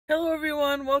Hello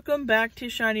everyone, welcome back to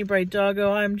Shiny Bright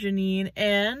Doggo. I'm Janine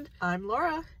and I'm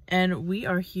Laura. And we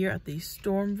are here at the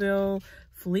Stormville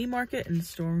Flea Market in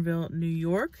Stormville, New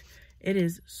York. It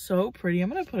is so pretty. I'm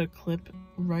gonna put a clip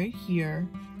right here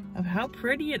of how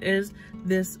pretty it is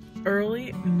this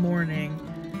early morning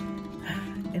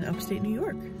in upstate New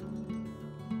York.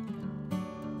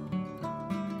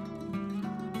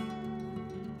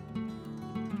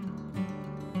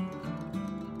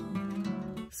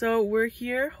 So we're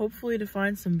here hopefully to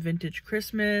find some vintage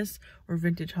Christmas or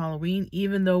vintage Halloween,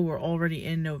 even though we're already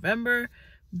in November.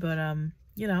 But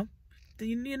you know,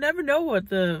 you never know what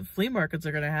the flea markets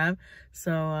are gonna have.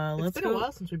 So let's go. It's been a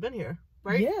while since we've been here,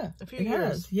 right? Yeah, a few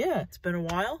years. Yeah, it's been a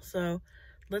while. So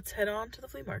let's head on to the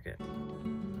flea market.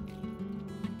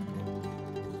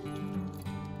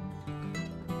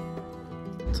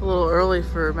 It's a little early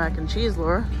for mac and cheese,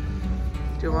 Laura.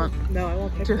 Do you want? No, I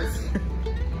won't pick this.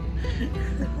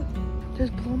 There's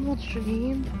blow molds,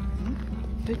 Janine.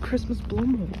 Big Christmas blow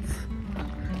molds.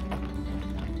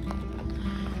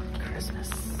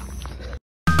 Christmas.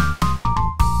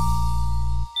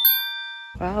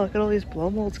 Wow, look at all these blow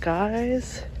molds,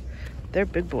 guys. They're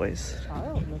big boys.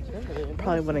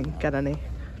 Probably wouldn't get any.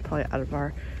 Probably out of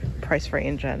our price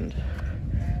range and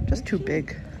just too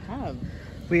big.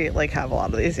 We like have a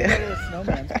lot of these, yeah. The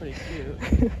snowman's pretty cute.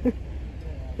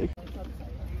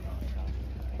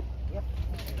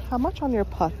 How much on your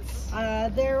putts?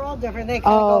 They're all different. They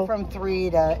kind of go from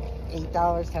 $3 to $8,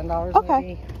 $10 okay.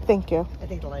 maybe. Thank you. I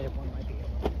think the lighter one might be.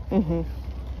 Mm-hmm.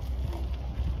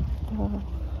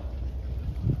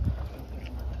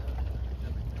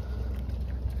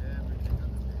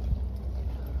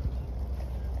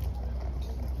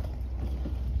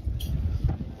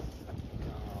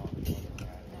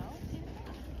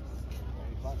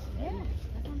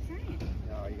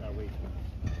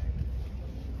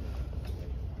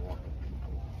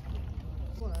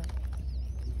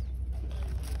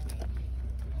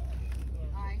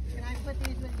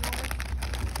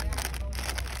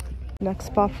 Next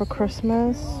spot for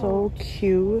Christmas. So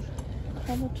cute.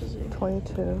 How much is he?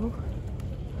 22.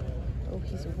 Oh,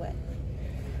 he's wet.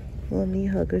 Little knee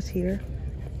huggers here.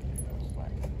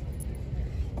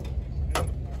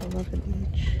 11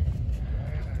 each.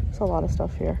 It's a lot of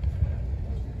stuff here.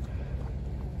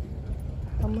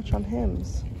 How much on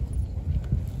Hims?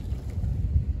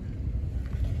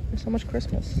 There's so much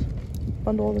Christmas.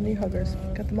 Bundle all the knee huggers.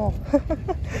 Get them all.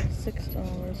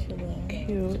 $6 for them.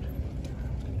 Cute.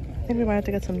 I think we might have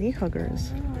to get some knee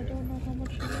huggers. Oh, I don't know how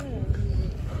much it is.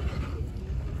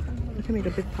 We can make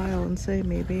a big pile and say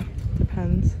maybe.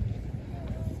 Depends.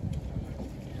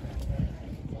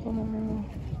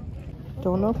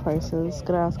 Don't know prices.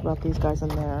 Gonna ask about these guys in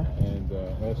there.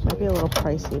 Might be a little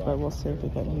pricey, but we'll see if we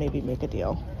can maybe make a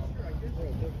deal.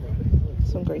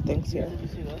 Some great things here.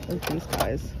 Like these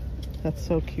guys. That's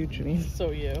so cute, Janine. So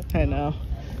you. I know.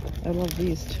 I love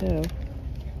these too.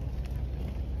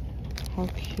 How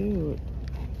cute.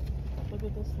 Look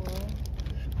at this little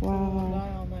Wow. guy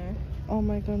on there. Oh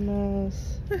my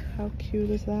goodness. How cute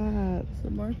is that? Is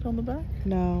it marked on the back?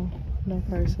 No. No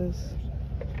prices.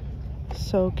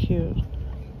 So cute.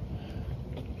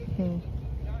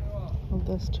 Love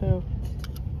this too.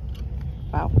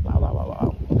 Wow. Wow, wow, wow,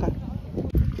 wow. Okay.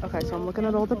 Okay, so I'm looking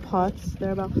at all the putts.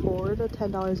 They're about $4 to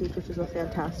 $10 each, which is a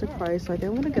fantastic price. So I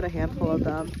think I'm gonna get a handful of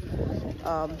them.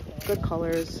 Good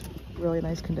colors, really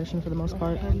nice condition for the most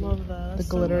part. I love that. The It's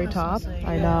glittery so top. Christmassy.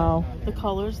 I Yeah. know. The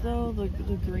colors though, the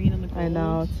green and the gold. I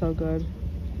know, it's so good.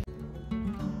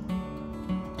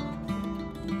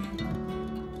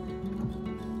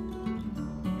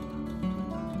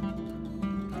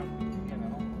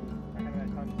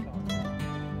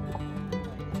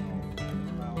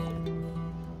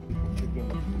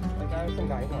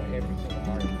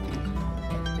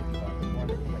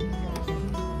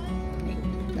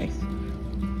 Nice.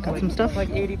 Got some stuff? Like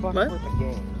 $80 What? worth of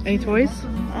games. Any toys?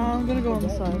 I'm gonna go on the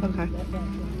side. Okay.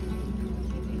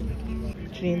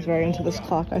 Janine's very into this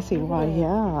clock. I see why.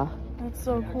 Yeah. That's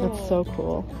so cool. That's so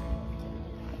cool.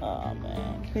 Oh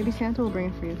man. Maybe Santa will bring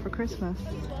it for you for Christmas.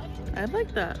 I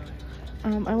like that. I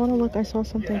want to look. I saw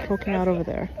something poking out over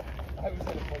there.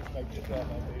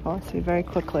 Oh, I see very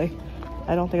quickly.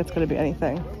 I don't think it's going to be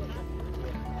anything.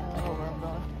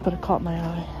 But it caught my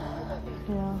eye.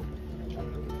 Yeah.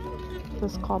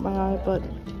 Just caught my eye, but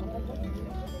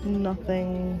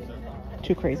nothing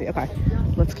too crazy. Okay,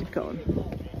 let's keep going.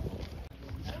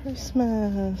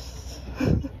 Christmas. So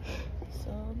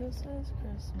this is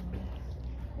Christmas.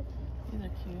 These are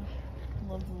cute. I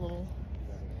love the little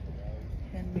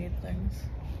handmade things.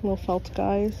 Little felt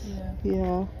guys. Yeah.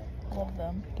 Yeah. Love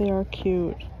them. They are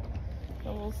cute.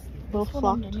 The little Little this one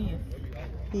flocked. underneath.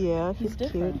 Yeah, he's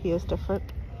cute. different. He is different.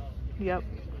 Yep.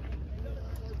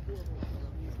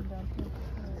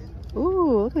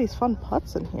 Ooh, look at these fun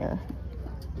putts in here.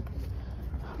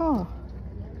 Huh.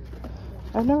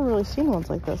 I've never really seen ones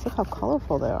like this. Look how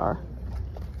colorful they are.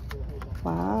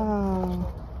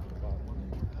 Wow.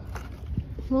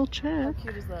 Little chick. How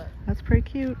cute is that? That's pretty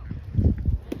cute.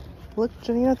 Look,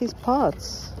 Janine, at these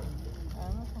putts.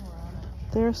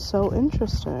 They're so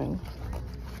interesting.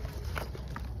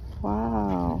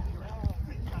 Wow.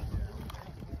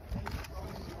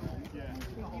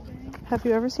 Have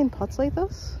you ever seen putts like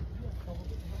this?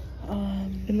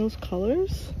 In those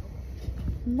colors?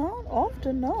 Not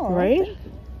often, no. Right?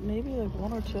 Maybe like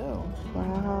one or two.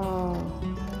 Wow.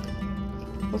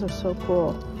 Those are so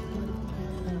cool.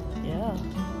 Yeah.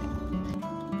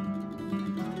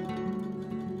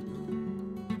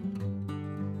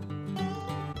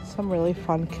 Some really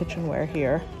fun kitchenware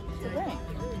here. It's a bank.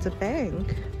 It's a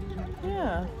bank.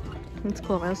 Yeah. It's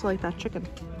cool. I also like that chicken.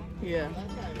 Yeah.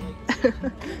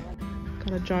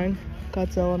 Got a giant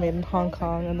Godzilla made in Hong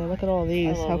Kong, and then look at all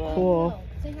these. How that. cool.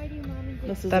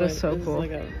 That is so cool.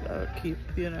 This is like a keep,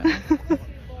 you know.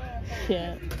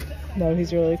 Yeah. No,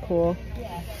 he's really cool.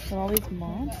 And all these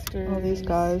monsters. All these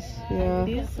guys. Yeah.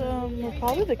 These were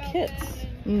probably the kits,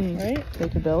 right? They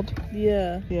could build.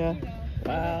 Yeah. Yeah.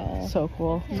 Wow. So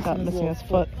cool. He's got missing his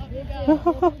foot.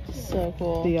 So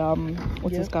cool. The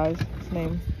what's this guy's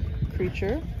name?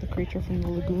 Creature. The creature from the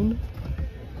lagoon.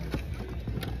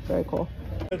 Very cool.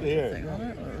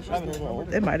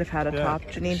 It might have had a top.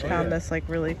 Janine found this like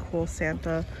really cool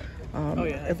Santa.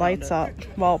 It lights up.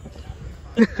 Well,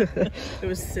 it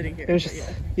was sitting here. it was just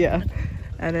yeah.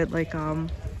 And it like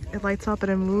it lights up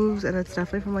and it moves, and it's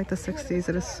definitely from like the 60s.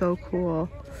 It is so cool.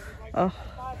 Oh,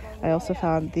 I also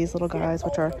found these little guys,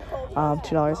 which are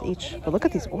 $2 each. But look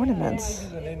at these ornaments.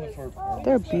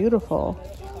 They're beautiful.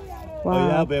 Wow. Oh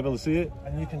yeah, I'll be able to see it.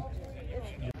 And you can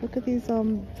Look at these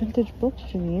vintage books,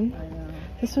 Janine.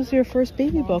 This was your first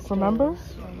baby book, remember?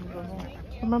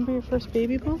 Remember your first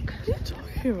baby book? What are you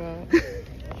talking about?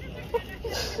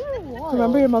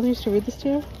 Remember your mother used to read this to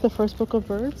you? The first book of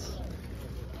birds?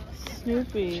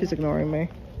 Snoopy. She's ignoring me.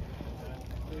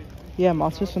 Yeah,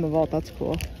 Monsters from the Vault, that's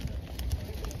cool.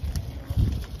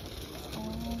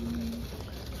 Some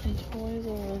toys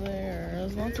over there.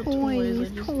 There's lots of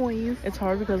toys. Toys. It's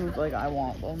hard because it's like I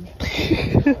want them.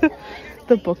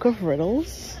 The Book of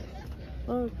Riddles?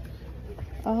 Look.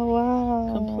 Oh,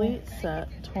 wow. Complete set,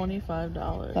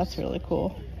 $25. That's really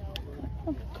cool.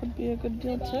 Could be a good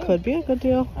deal too. Could be a good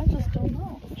deal. I just don't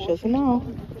know. She doesn't know.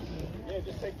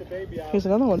 Here's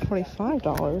another one,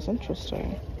 $25.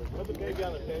 Interesting.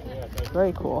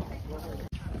 Very cool.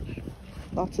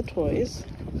 Lots of toys.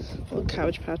 Little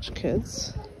Cabbage Patch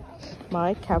Kids.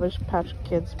 My Cabbage Patch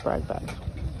Kids brag bag.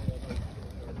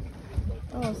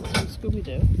 Oh, it's like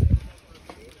Scooby-Doo.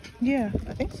 Yeah,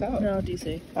 I think so. No,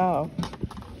 DC. Oh.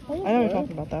 I know you're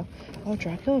talking about that. Oh,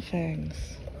 Dracula fangs.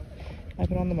 I've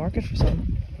been on the market for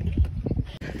some.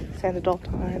 Santa doll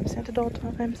time, Santa doll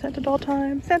time, Santa doll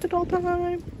time, Santa doll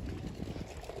time.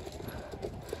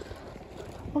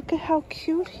 Look at how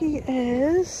cute he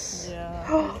is.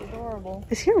 Yeah, he's adorable.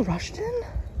 Is he a Rushton?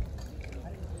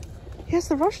 He has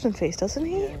the Rushton face, doesn't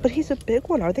he? But he's a big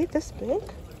one. Are they this big?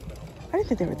 I didn't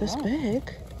think they were this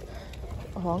big.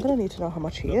 Oh, I'm gonna need to know how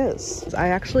much he is.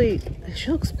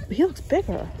 He looks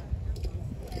bigger.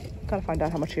 Gotta find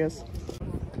out how much he is.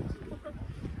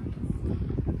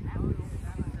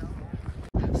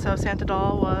 So Santa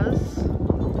doll was?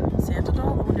 Santa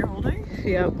doll, the one you're holding?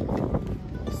 Yep.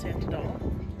 Santa doll.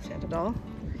 Santa doll.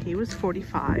 He was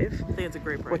 $45. I think it's a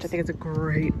great price. Which I think is a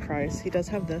great price. He does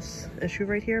have this issue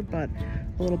right here, but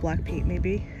a little black paint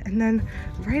maybe. And then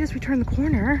right as we turn the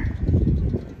corner,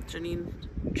 Janine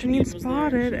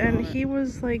spotted, and he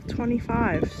was like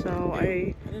 25. So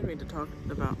I didn't mean to talk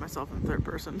about myself in third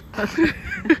person.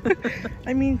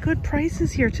 I mean, good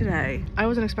prices here today. I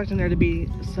wasn't expecting there to be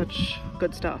such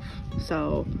good stuff.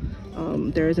 So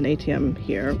there is an ATM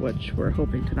here, which we're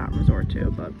hoping to not resort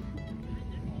to, but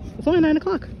it's only 9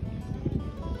 o'clock.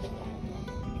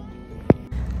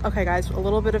 Okay guys, a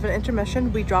little bit of an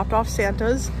intermission. We dropped off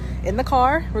Santa's in the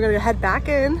car. We're gonna head back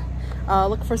in,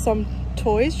 look for some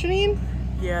toys, Janine.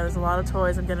 Yeah, there's a lot of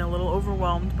toys. I'm getting a little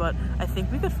overwhelmed, but I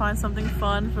think we could find something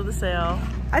fun for the sale.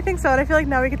 I think so, and I feel like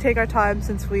now we can take our time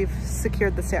since we've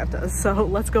secured the Santas. So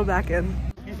let's go back in.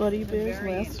 Buddy Bear's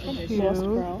last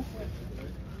brow.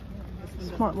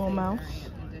 Smart little mouse.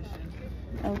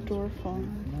 Outdoor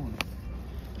fun.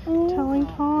 Telling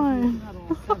time.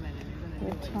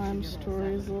 Bedtime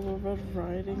stories, Little Red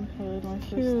Riding Hood, my first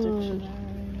Cute. dictionary.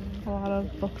 A lot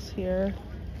of books here.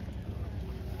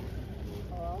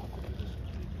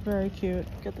 Very cute.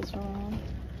 Get this one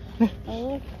on.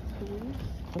 Oh, look.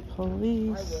 The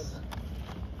police.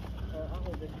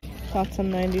 Got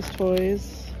some 90s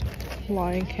toys.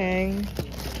 Lion King.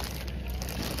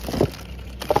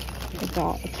 I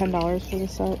got $10 for the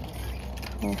set.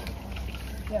 Oh.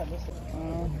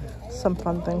 Some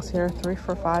fun things here. 3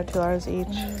 for $5, $2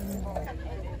 each.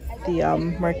 The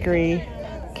Mercury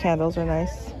candles are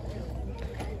nice.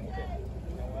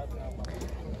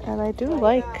 And I do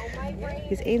like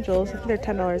these angels. I think they're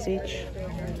 $10 each.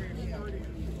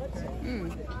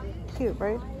 Cute,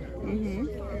 right? Mm-hmm.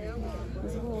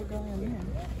 There's a little guy in there.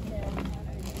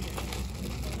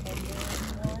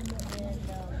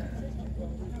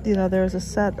 You know, there's a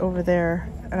set over there,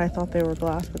 and I thought they were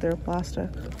glass, but they were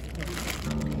plastic.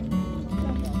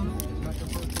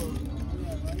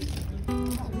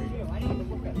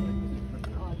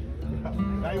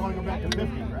 Now you want to go back to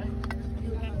 50, right?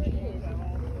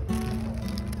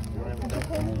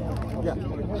 Yeah.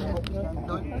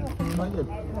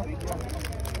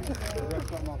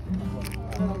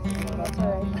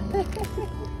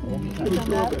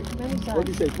 What did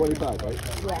you say, 25, right?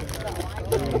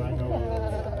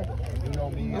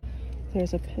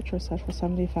 There's a picture set for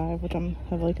 $75, which I'm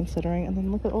heavily considering. And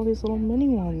then look at all these little mini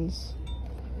ones.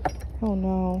 Oh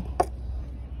no.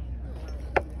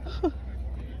 Good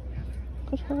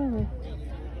for her.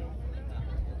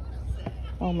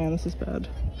 Oh man, this is bad.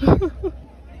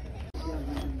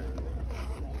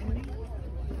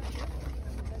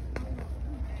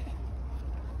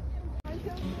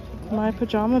 My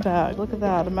pajama bag. Look at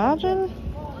that. Imagine.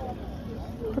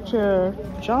 Put your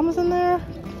pajamas in there.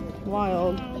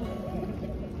 Wild.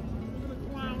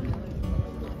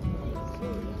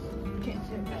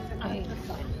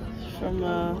 From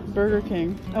Burger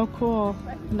King. Oh, cool.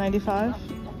 95?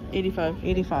 85.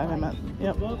 85, I meant.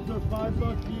 Yep.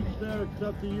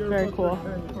 Very cool.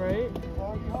 Right?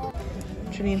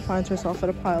 Janine finds herself at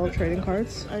a pile of trading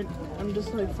cards. I'm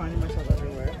just like finding myself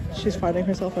everywhere. She's finding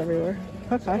herself everywhere.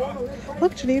 Okay.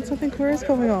 Look, Janine, something cool is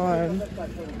going on.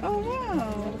 Oh,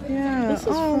 wow. Yeah. This is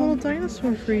a from... little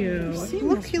dinosaur for you.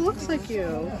 Look, he looks like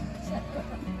you.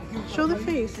 Show the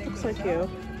face. Looks like you.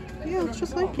 Yeah, looks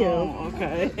just like you. Oh,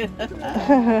 okay.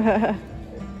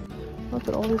 Look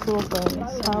at all these little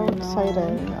things. How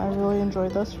exciting. I really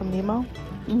enjoyed this from Nemo.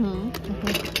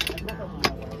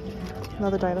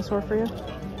 Another dinosaur for you.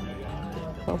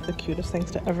 One of the cutest things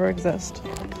to ever exist.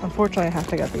 Unfortunately, I have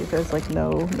to get these. There's like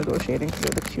no negotiating because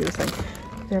they're the cutest thing.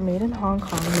 They're made in Hong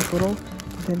Kong. These little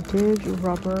vintage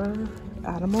rubber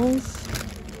animals.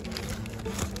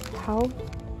 How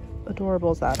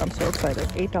adorable is that? I'm so excited.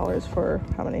 $8 for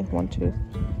how many? 1, 2,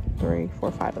 3,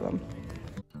 4, 5 of them.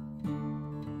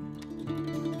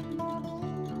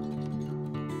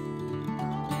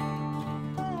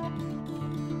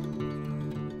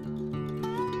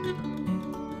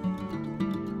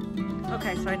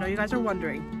 Okay, so I know you guys are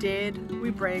wondering, did we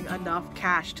bring enough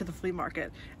cash to the flea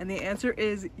market? And the answer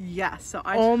is yes. So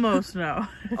I Almost no.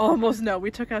 almost no. We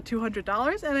took out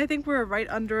 $200 and I think we're right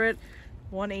under it,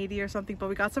 180 or something, but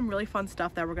we got some really fun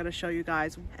stuff that we're going to show you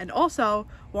guys. And also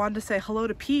wanted to say hello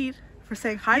to Pete for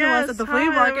saying hi to us at the flea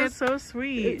market. That was so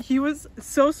sweet. He was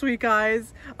so sweet,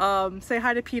 guys. Say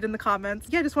hi to Pete in the comments.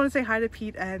 Yeah, just want to say hi to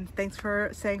Pete and thanks for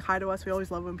saying hi to us. We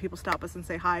always love when people stop us and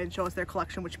say hi and show us their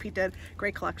collection, which Pete did.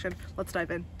 Great collection. Let's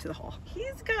dive into the haul.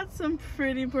 He's got some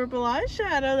pretty purple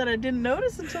eyeshadow that I didn't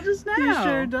notice until just now. He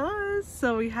sure does.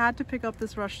 So we had to pick up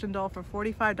this Rushton doll for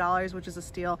 $45, which is a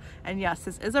steal. And yes,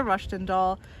 this is a Rushton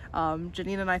doll.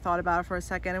 Janine and I thought about it for a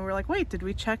second and we were like, wait, did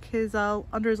we check his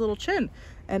under his little chin?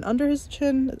 And under his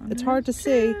chin, it's hard to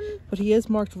see, but he is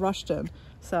marked Rushton.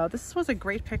 So this was a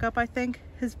great pickup, I think.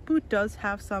 His boot does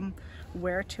have some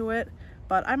wear to it,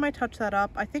 but I might touch that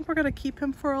up. I think we're gonna keep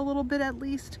him for a little bit at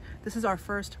least. This is our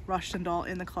first Rushton doll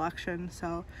in the collection,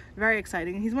 so very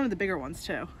exciting. And he's one of the bigger ones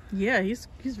too. Yeah, he's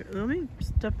let me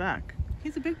step back.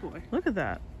 He's a big boy. Look at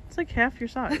that. It's like half your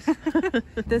size.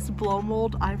 This blow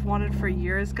mold I've wanted for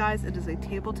years, guys. It is a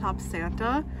tabletop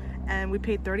Santa. And we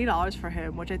paid $30 for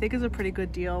him, which I think is a pretty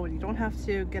good deal when you don't have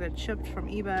to get it shipped from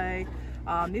eBay.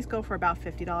 These go for about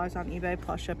 $50 on eBay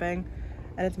plus shipping.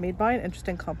 And it's made by an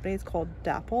interesting company. It's called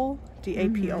Dapol,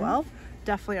 D-A-P-O-L.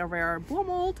 Definitely a rare blow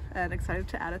mold and excited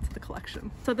to add it to the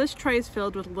collection. So this tray is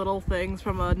filled with little things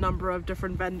from a number of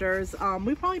different vendors.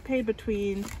 We probably paid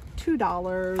between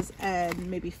 $2 and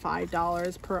maybe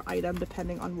 $5 per item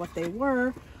depending on what they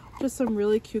were. Just some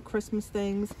really cute Christmas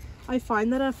things. I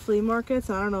find that at flea markets,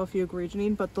 and I don't know if you agree,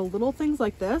 Janine, but the little things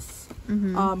like this,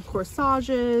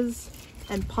 corsages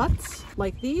and putts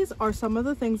like these are some of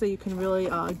the things that you can really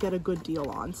get a good deal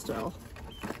on still.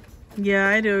 Yeah,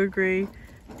 I do agree.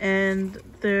 And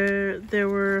there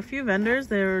were a few vendors.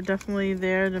 They were definitely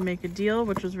there to make a deal,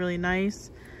 which was really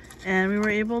nice. And we were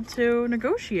able to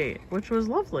negotiate, which was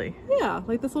lovely. Yeah,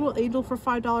 like this little angel for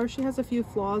 $5. She has a few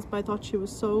flaws, but I thought she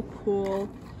was so cool.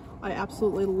 I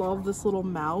absolutely love this little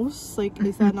mouse. Like,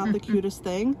 is that not the cutest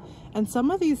thing? And some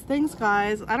of these things,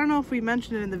 guys, I don't know if we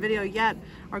mentioned it in the video yet,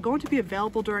 are going to be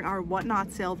available during our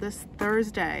Whatnot sale this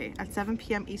Thursday at 7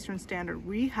 p.m. Eastern Standard.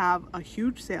 We have a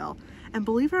huge sale. And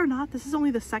believe it or not, this is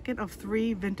only the second of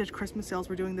 3 vintage Christmas sales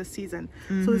we're doing this season.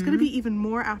 So there's going to be even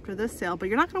more after this sale, but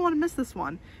you're not going to want to miss this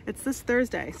one. It's this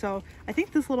Thursday. So I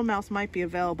think this little mouse might be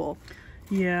available.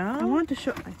 Yeah.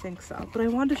 I think so. But I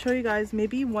wanted to show you guys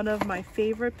maybe one of my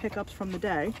favorite pickups from the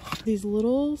day. These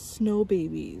little snow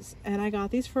babies. And I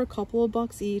got these for a couple of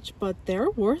bucks each, but they're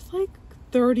worth like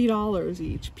 $30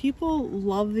 each. People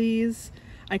love these.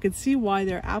 I could see why.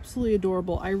 They're absolutely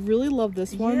adorable. I really love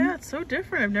this one. Yeah, it's so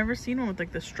different. I've never seen one with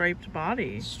like the striped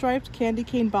body. Striped candy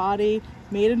cane body,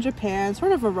 made in Japan,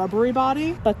 sort of a rubbery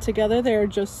body, but together they're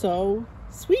just so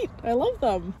sweet. I love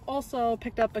them. Also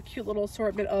picked up a cute little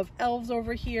assortment of elves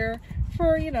over here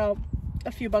for, you know,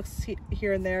 a few bucks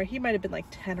here and there. He might have been like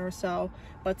 10 or so,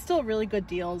 but still really good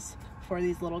deals for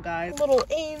these little guys. Little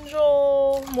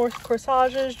angel, more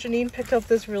corsages. Janine picked up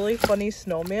this really funny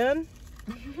snowman.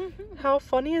 How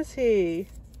funny is he?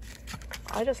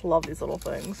 I just love these little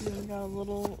things. We got a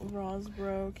little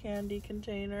Rosbro candy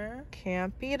container.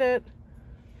 Can't beat it.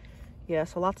 Yeah,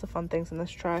 so lots of fun things in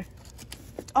this tray.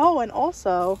 Oh, and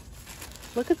also,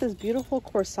 look at this beautiful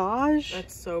corsage.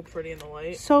 That's so pretty in the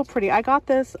light. So pretty. I got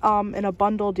this in a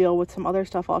bundle deal with some other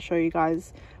stuff I'll show you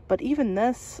guys. But even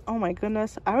this, oh my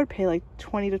goodness, I would pay like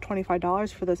 $20 to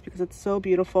 $25 for this because it's so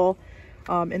beautiful.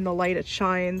 In the light it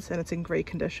shines and it's in great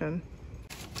condition.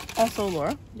 Also,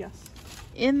 Laura, Yes.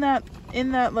 in that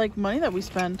like money that we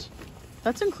spent,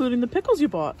 that's including the pickles you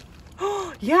bought.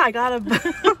 Yeah, I got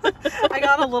I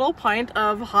got a little pint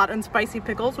of hot and spicy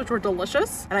pickles, which were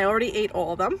delicious, and I already ate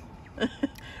all of them.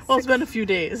 Well, it's been a few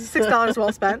days. $6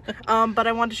 well spent. But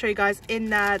I wanted to show you guys in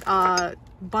that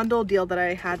bundle deal that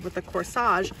I had with the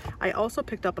corsage, I also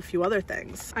picked up a few other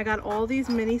things. I got all these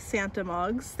mini Santa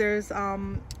mugs. There's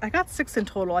I got 6 in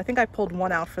total. I think I pulled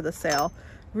 1 out for the sale.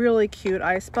 Really cute.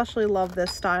 I especially love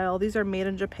this style. These are made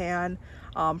in Japan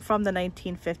from the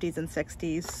 1950s and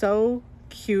 60s. So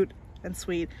cute and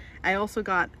sweet. I also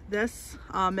got this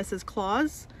Mrs.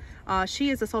 Claus.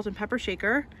 She is a salt and pepper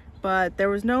shaker, but there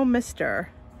was no Mr.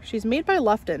 She's made by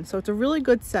Lufton, so it's a really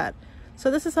good set. So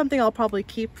this is something I'll probably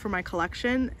keep for my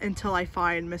collection until I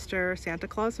find Mr. Santa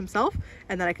Claus himself,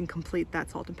 and then I can complete that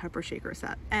salt and pepper shaker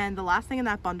set. And the last thing in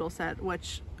that bundle set,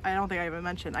 which I don't think I even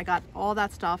mentioned, I got all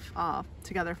that stuff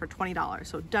together for $20,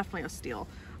 so definitely a steal.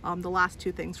 The last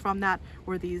 2 things from that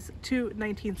were these 2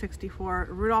 1964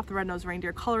 Rudolph the Red-Nosed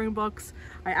Reindeer coloring books.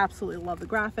 I absolutely love the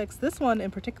graphics. This one in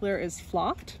particular is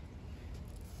flopped,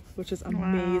 which is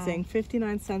amazing. Wow.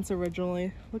 59 cents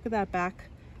originally. Look at that back.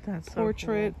 That's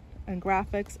portrait so cool. And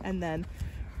graphics. And then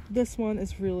this one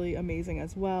is really amazing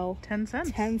as well. 10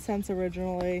 cents. 10 cents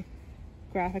originally.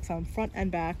 Graphics on front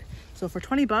and back. So for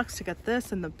 20 bucks to get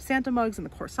this and the Santa mugs and the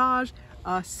corsage,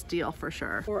 a steal for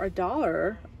sure. For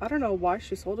 $1, I don't know why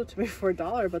she sold it to me for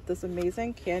 $1, but this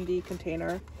amazing candy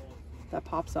container that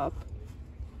pops up.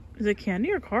 Is it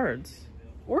candy or cards?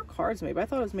 Or cards maybe. I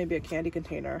thought it was maybe a candy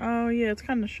container. Oh yeah, it's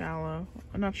kind of shallow.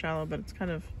 Not shallow, but it's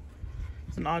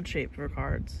an odd shape for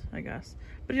cards, I guess.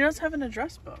 But he does have an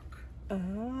address book.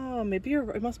 Oh, maybe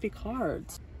it must be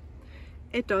cards.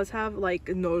 It does have like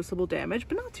noticeable damage,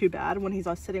 but not too bad when he's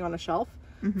sitting on a shelf.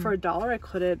 For $1, I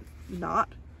couldn't not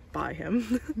buy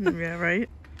him. Yeah, right?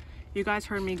 You guys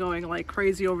heard me going like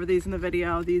crazy over these in the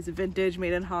video. These vintage,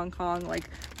 made in Hong Kong, like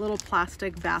little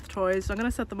plastic bath toys. So I'm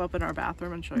gonna set them up in our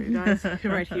bathroom and show you guys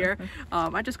right here.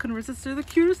 I just couldn't resist. They're the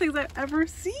cutest things I've ever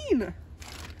seen.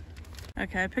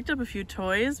 Okay, I picked up a few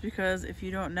toys because if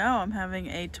you don't know, I'm having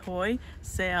a toy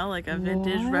sale, like a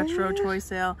vintage retro toy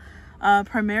sale.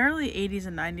 Primarily 80s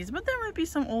and 90s, but there might be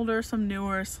some older, some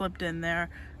newer slipped in there.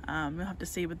 We'll have to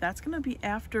see, but that's gonna be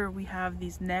after we have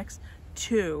these next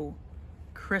 2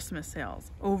 Christmas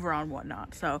sales over on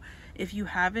Whatnot. So if you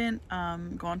haven't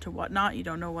gone to Whatnot, you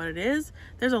don't know what it is,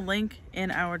 there's a link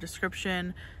in our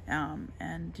description,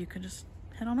 and you can just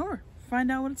head on over,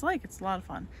 find out what it's like. It's a lot of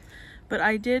fun. But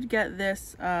I did get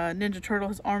this Ninja Turtle.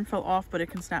 His arm fell off, but it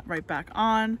can snap right back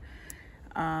on.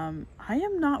 I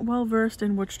am not well versed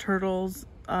in which turtles.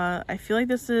 I feel like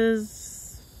this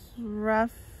is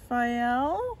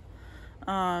Raphael.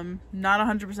 Not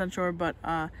 100% sure, but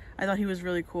I thought he was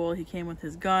really cool. He came with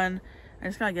his gun. I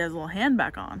just gotta get his little hand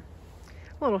back on.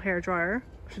 A little hair dryer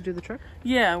Should do the trick?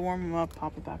 Yeah, warm him up,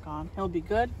 pop it back on. He'll be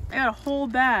good. I got a whole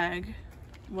bag.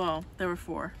 Well, there were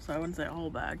 4, so I wouldn't say a whole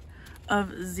bag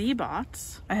of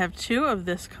Z-Bots. I have 2 of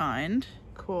this kind.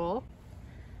 Cool.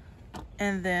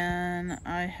 And then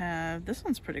I have, this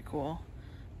one's pretty cool.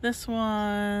 This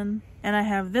one, and I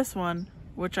have this one,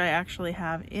 which I actually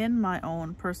have in my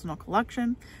own personal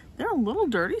collection. They're a little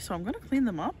dirty, so I'm gonna clean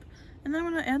them up, and then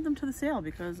I'm gonna add them to the sale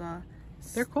because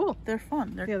they're cool. They're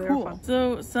fun. They're they're cool. fun.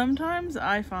 So sometimes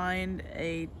I find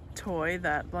a toy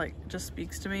that like just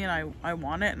speaks to me, and I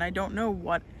want it, and I don't know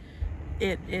what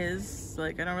it is.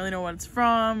 Like I don't really know what it's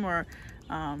from or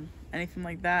anything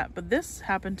like that. But this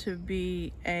happened to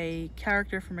be a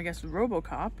character from, I guess,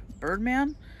 RoboCop,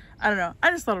 Birdman. I don't know. I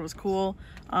just thought it was cool.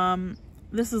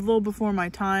 This is a little before my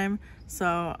time,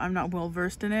 so I'm not well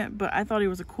versed in it, but I thought he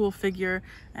was a cool figure,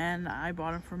 and I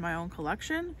bought him for my own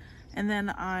collection. And then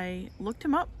I looked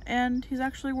him up, and he's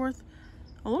actually worth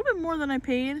a little bit more than I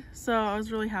paid, so I was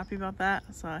really happy about that.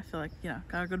 So I feel like, you know,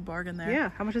 got a good bargain there. Yeah.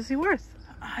 How much is he worth?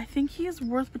 I think he is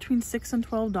worth between $6 and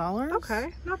 $12.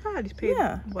 Okay, not bad. He's paid.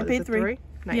 Yeah, what, I paid is it, 3.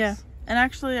 Nice. Yeah, and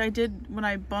actually I did, when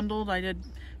I bundled, I did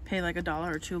pay like $1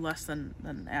 or $2 less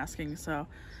than asking, so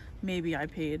maybe I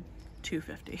paid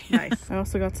 $2.50. Nice. I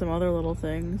also got some other little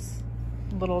things.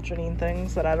 Little Janine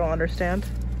things that I don't understand.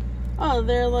 Oh,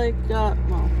 they're like,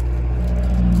 well,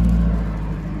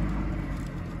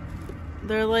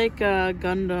 they're like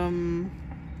Gundam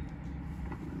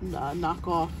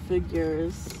knockoff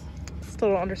figures. Still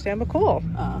don't understand, but cool.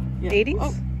 Yeah.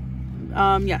 80s?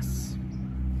 Oh. Yes.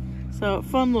 So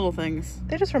fun little things.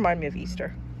 They just remind me of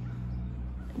Easter.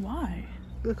 Why?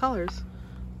 The colors.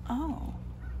 Oh.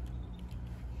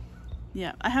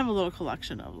 Yeah, I have a little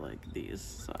collection of like these,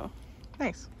 so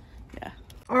Nice. yeah.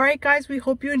 All right, guys, we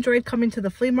hope you enjoyed coming to the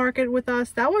flea market with us.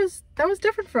 That was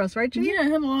different for us, right, Janine? Yeah, I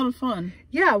had a lot of fun.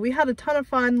 Yeah, we had a ton of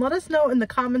fun. Let us know in the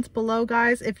comments below,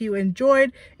 guys, if you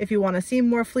enjoyed, if you want to see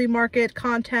more flea market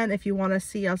content, if you want to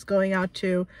see us going out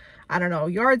to, I don't know,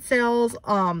 yard sales.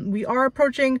 We are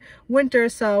approaching winter,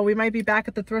 so we might be back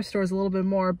at the thrift stores a little bit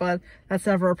more, but that's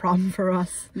never a problem for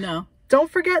us. No.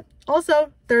 Don't forget,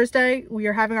 also, Thursday, we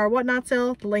are having our Whatnot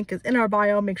sale. The link is in our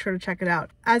bio. Make sure to check it out.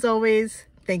 As always,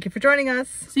 thank you for joining us.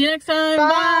 See you next time.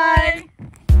 Bye. Bye.